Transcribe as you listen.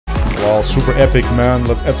Wow, super epic, man.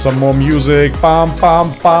 Let's add some more music. Bam,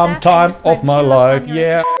 bam, bam. Time of my life.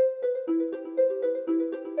 Yeah.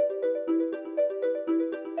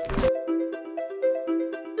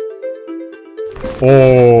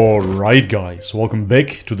 Alright guys, welcome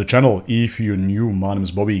back to the channel. If you're new, my name is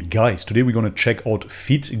Bobby. Guys, today we're gonna check out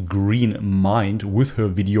Fit Green Mind with her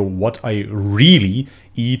video What I Really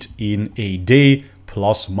Eat in a Day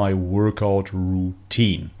plus my workout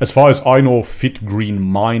routine. As far as I know, Fit Green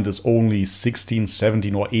Mind is only 16,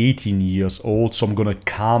 17 or 18 years old, so I'm gonna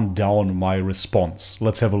calm down my response.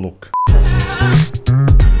 Let's have a look.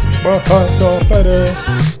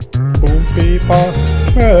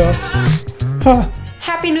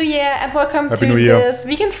 Happy New Year and welcome to this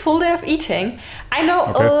vegan full day of eating. I know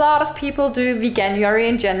a lot of people do Veganuary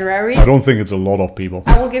in January. I don't think it's a lot of people.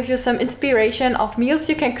 I will give you some inspiration of meals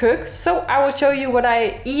you can cook. So I will show you what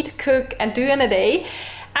I eat, cook and do in a day.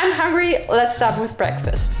 I'm hungry, let's start with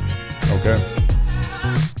breakfast. Okay.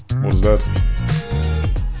 What is that?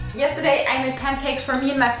 Yesterday I made pancakes for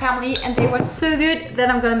me and my family and they were so good that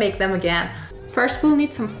I'm gonna make them again. First we'll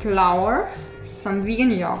need some flour, some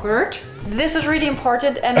vegan yogurt. This is really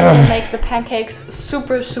important and it will make the pancakes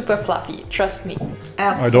super fluffy, trust me.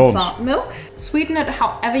 Add some plant milk, sweeten it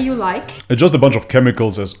however you like. It's just a bunch of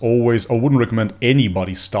chemicals as always. I wouldn't recommend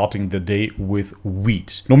anybody starting the day with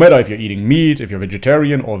wheat. No matter if you're eating meat, if you're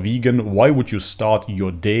vegetarian or vegan, why would you start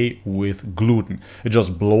your day with gluten? It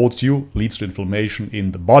just bloats you, leads to inflammation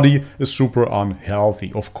in the body, is super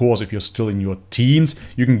unhealthy. Of course, if you're still in your teens,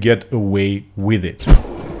 you can get away with it.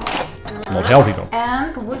 Not healthy though.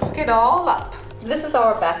 And whisk it all up. This is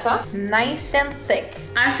our batter, nice and thick.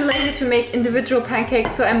 I'm too lazy to make individual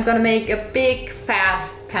pancakes, so I'm gonna make a big fat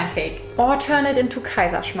pancake. Or turn it into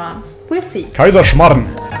Kaiserschmarrn. We'll see. Kaiserschmarrn.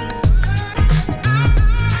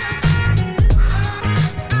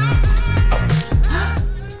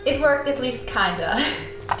 It worked at least kinda.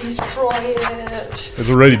 Destroy it. It's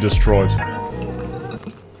already destroyed.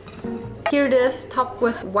 Here it is, topped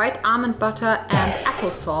with white almond butter and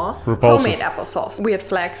applesauce. Repulsive. Homemade applesauce. Weird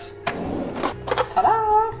flags.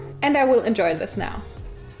 Ta-da! And I will enjoy this now.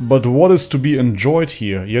 But what is to be enjoyed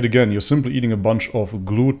here? Yet again, you're simply eating a bunch of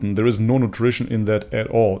gluten. There is no nutrition in that at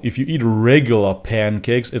all. If you eat regular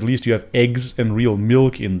pancakes, at least you have eggs and real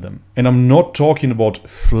milk in them. And I'm not talking about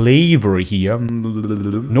flavor here.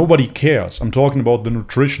 Nobody cares. I'm talking about the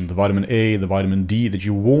nutrition, the vitamin A, the vitamin D that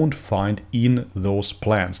you won't find in those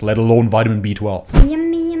plants, let alone vitamin B12.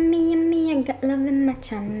 Yummy, yummy, yummy, I got love in my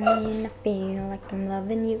tummy and I feel like I'm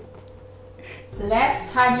loving you.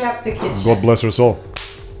 Let's tidy up the kitchen. God bless her soul.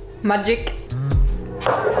 Magic.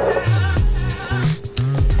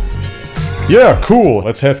 Yeah, cool.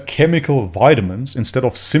 Let's have chemical vitamins instead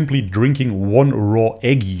of simply drinking one raw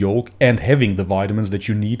egg yolk and having the vitamins that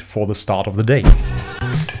you need for the start of the day.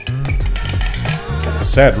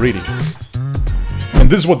 Sad, really.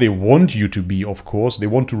 And this is what they want you to be, of course. They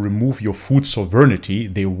want to remove your food sovereignty.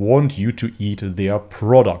 They want you to eat their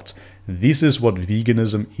products. This is what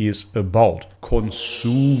veganism is about.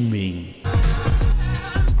 Consuming.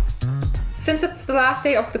 Since it's the last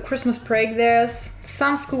day of the Christmas break, there's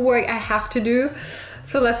some schoolwork I have to do,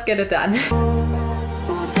 so let's get it done.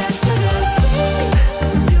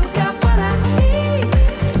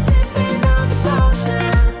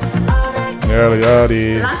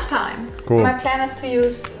 Lunchtime. Cool. My plan is to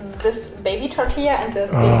use this baby tortilla and this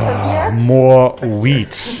baby tortilla. More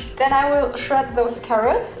wheat. Then I will shred those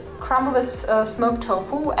carrots, crumble this smoked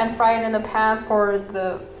tofu and fry it in a pan for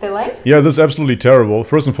the filling. Yeah, this is absolutely terrible.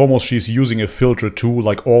 First and foremost, she's using a filter too,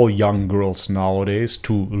 like all young girls nowadays,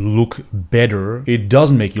 to look better. It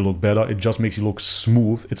doesn't make you look better, it just makes you look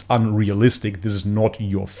smooth. It's unrealistic. This is not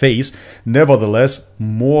your face. Nevertheless,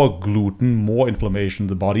 more gluten, more inflammation in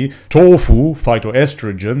the body. Tofu,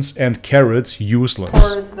 phytoestrogens, and carrots, useless.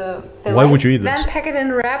 For the filling. Why would you eat this? Then pack it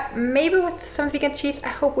in wrap, maybe with some vegan cheese. I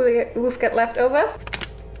hope we've got leftovers.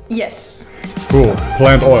 Yes. Cool.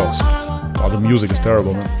 Plant oils. Oh, the music is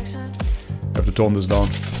terrible, man. I have to tone this down.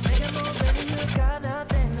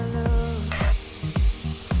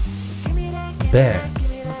 There.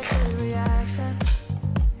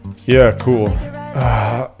 Yeah, cool.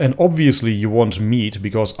 And obviously you want meat,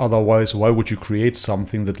 because otherwise why would you create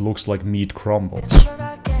something that looks like meat crumbles?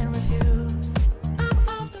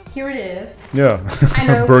 Here it is. Yeah. I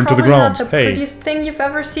know, burned to the ground. Not the prettiest thing you've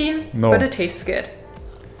ever seen, but it tastes good.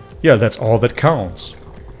 Yeah, that's all that counts.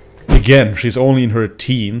 Again, she's only in her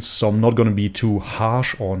teens, so I'm not gonna be too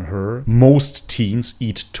harsh on her. Most teens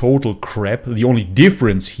eat total crap. The only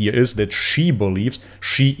difference here is that she believes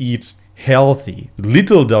she eats healthy.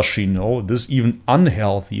 Little does she know, this is even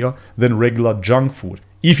unhealthier than regular junk food.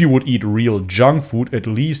 If you would eat real junk food, at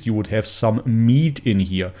least you would have some meat in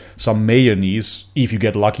here, some mayonnaise, if you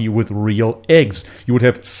get lucky with real eggs. You would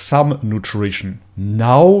have some nutrition.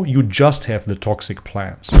 Now you just have the toxic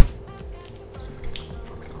plants.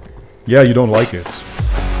 Yeah, you don't like it.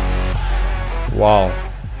 Wow.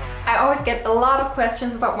 I always get a lot of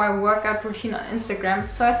questions about my workout routine on Instagram,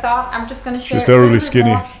 so I thought I'm just gonna share She's terribly a little bit skinny.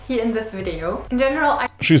 more here in this video. In general,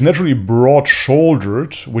 She's naturally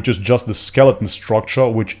broad-shouldered, which is just the skeleton structure,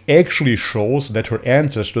 which actually shows that her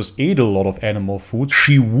ancestors ate a lot of animal foods.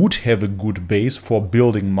 She would have a good base for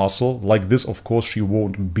building muscle. Like this, of course, she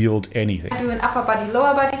won't build anything. I do an upper body,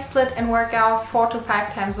 lower body split and work out 4 to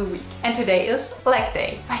 5 times a week. And today is leg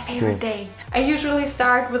day, my favorite day. I usually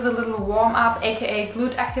start with a little warm-up, aka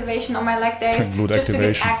glute activation on my leg days. Glute just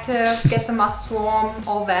activation. to get active, get the muscles warm,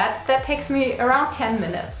 all that. That takes me around 10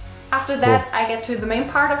 minutes. After that, I get to the main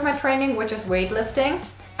part of my training, which is weightlifting.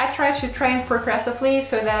 I try to train progressively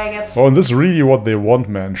so that I get... Oh, and this is really what they want,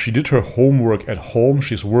 man. She did her homework at home,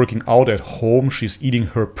 she's working out at home, she's eating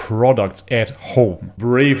her products at home.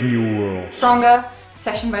 Brave new world. stronger,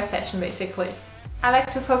 session by session, basically. I like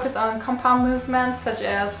to focus on compound movements such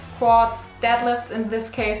as squats, deadlifts, in this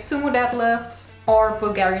case sumo deadlifts, or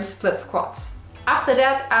Bulgarian split squats. After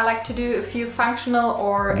that, I like to do a few functional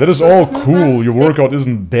or... That is all explosive cool, movements. your workout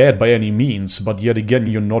isn't bad by any means, but yet again,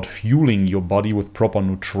 you're not fueling your body with proper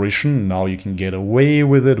nutrition. Now you can get away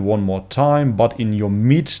with it one more time, but in your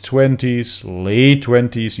mid-20s, late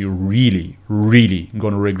 20s, you're really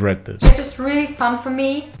gonna regret this. They're just really fun for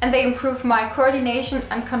me, and they improve my coordination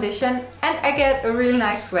and condition, and I get a really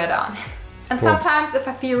nice sweat on. And Cool. sometimes, if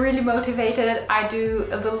I feel really motivated, I do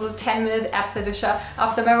a little 10-minute abs edition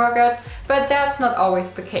after my workouts, but that's not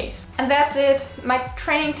always the case. And that's it. My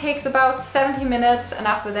training takes about 70 minutes, and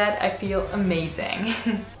after that I feel amazing.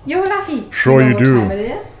 You're lucky. Sure you know do. what time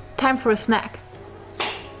it is? Time for a snack.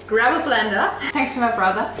 Grab a blender. Thanks to my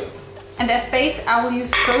brother. And as base, I will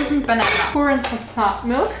use frozen banana. Pour in some plant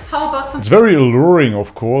milk. How about some... It's very alluring,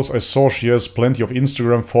 of course. I saw she has plenty of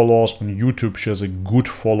Instagram followers. On YouTube, she has a good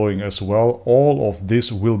following as well. All of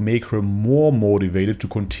this will make her more motivated to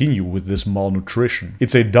continue with this malnutrition.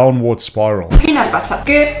 It's a downward spiral. peanut butter?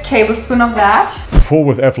 Good tablespoon of that. Full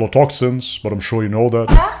with aflatoxins, but I'm sure you know that.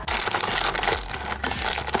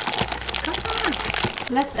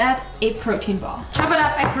 Let's add a protein bar. Chop it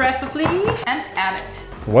up aggressively and add it.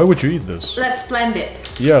 Why would you eat this? Let's blend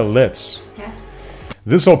it. Yeah, let's. Yeah.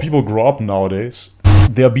 This is how people grow up nowadays.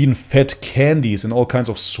 They're being fed candies and all kinds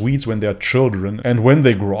of sweets when they're children, and when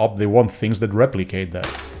they grow up, they want things that replicate that.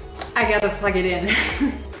 I gotta plug it in.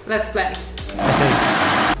 Let's blend.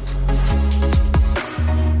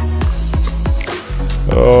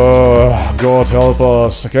 Oh, God help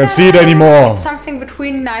us. I can't see it anymore. It's something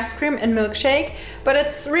between ice cream and milkshake, but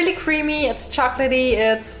it's really creamy, it's chocolatey,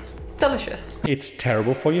 it's delicious. It's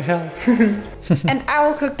terrible for your health. And I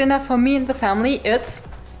will cook dinner for me and the family. It's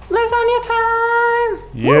lasagna time!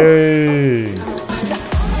 Yay!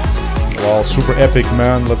 Wow, super epic,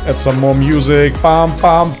 man. Let's add some more music. Bam,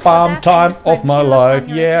 bam, bam, time of my life.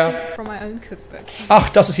 Yeah. From my own cookbook. Ach,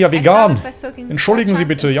 das ist ja I vegan. started by soaking the Entschuldigen Sie small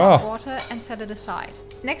chunks bitte, in ja. hot water and set it aside.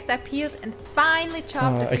 Next I peeled and finely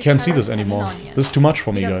chopped a I few can't see carrots this and anymore. an onion. This is too much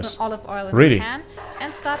for me, Heat up guys. some olive oil in Really? the pan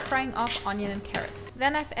and start frying off onion and carrots.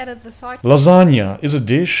 Then I've added the soy. Lasagna is a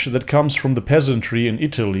dish that comes from the peasantry in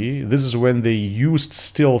Italy. This is when they used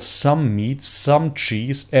still some meat, some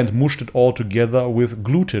cheese, and mushed it all together with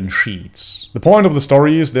gluten sheets. The point of the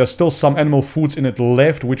story is there's still some animal foods in it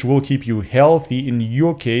left which will keep you healthy. In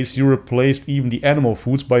your case, you replaced even the animal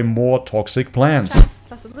foods by more toxic plants. Chunks,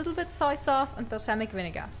 plus a little bit soy sauce and balsamic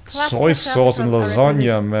vinegar. Plus Soy the sauce and serpent of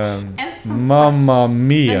lasagna, man. and some Mamma spice. Then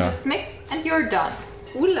mia. just mix and you're done.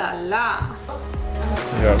 Ooh la la.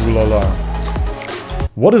 Yeah, ooh la la.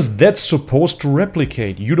 What is that supposed to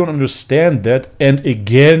replicate? You don't understand that, and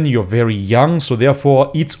again, you're very young, so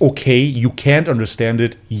therefore it's okay, you can't understand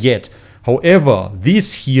it yet. However,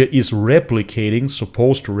 this here is replicating,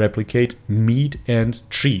 supposed to replicate meat and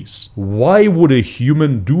cheese. Why would a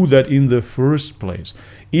human do that in the first place?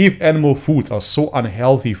 If animal foods are so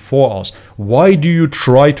unhealthy for us, why do you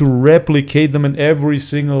try to replicate them in every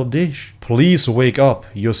single dish? Please wake up,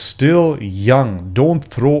 you're still young, don't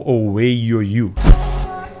throw away your youth.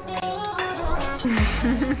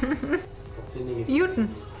 Guten.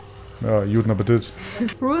 Guten Appetit.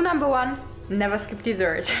 Rule number 1, never skip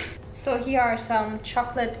dessert. So here are some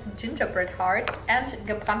chocolate gingerbread hearts and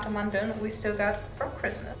gebrannte Mandeln we still got from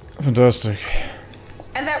Christmas. Fantastic.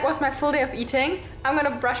 And that was my full day of eating. I'm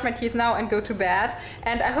gonna brush my teeth now and go to bed.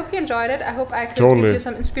 And I hope you enjoyed it. I hope I could give you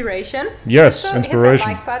some inspiration. Yes, so inspiration.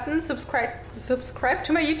 Hit that like button, subscribe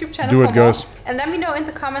to my YouTube channel. Do it, guys. And let me know in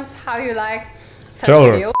the comments how you like Tell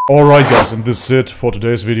her. Alright guys, and this is it for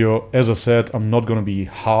today's video. As I said, I'm not gonna be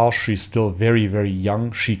harsh. She's still very, very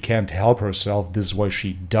young. She can't help herself. This is why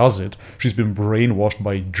she does it. She's been brainwashed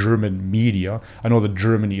by German media. I know that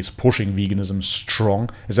Germany is pushing veganism strong.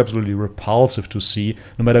 It's absolutely repulsive to see.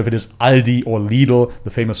 No matter if it is Aldi or Lidl, the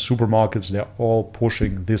famous supermarkets, they're all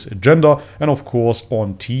pushing this agenda. And of course,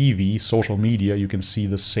 on TV, social media, you can see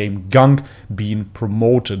the same gunk being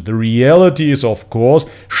promoted. The reality is, of course,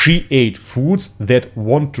 she ate foods that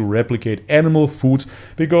want to replicate animal foods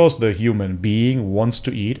because the human being wants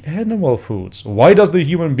to eat animal foods. Why does the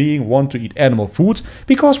human being want to eat animal foods?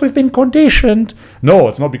 Because we've been conditioned. No,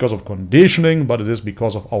 it's not because of conditioning, but it is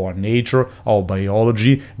because of our nature, our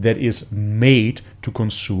biology that is made to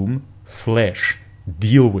consume flesh.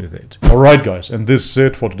 Deal with it. Alright guys, and this is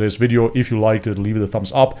it for today's video. If you liked it, leave it a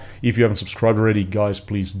thumbs up. If you haven't subscribed already, guys,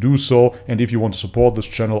 please do so. And if you want to support this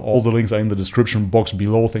channel, all the links are in the description box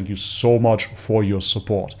below. Thank you so much for your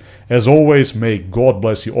support. As always, may God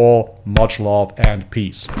bless you all. Much love and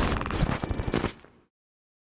peace.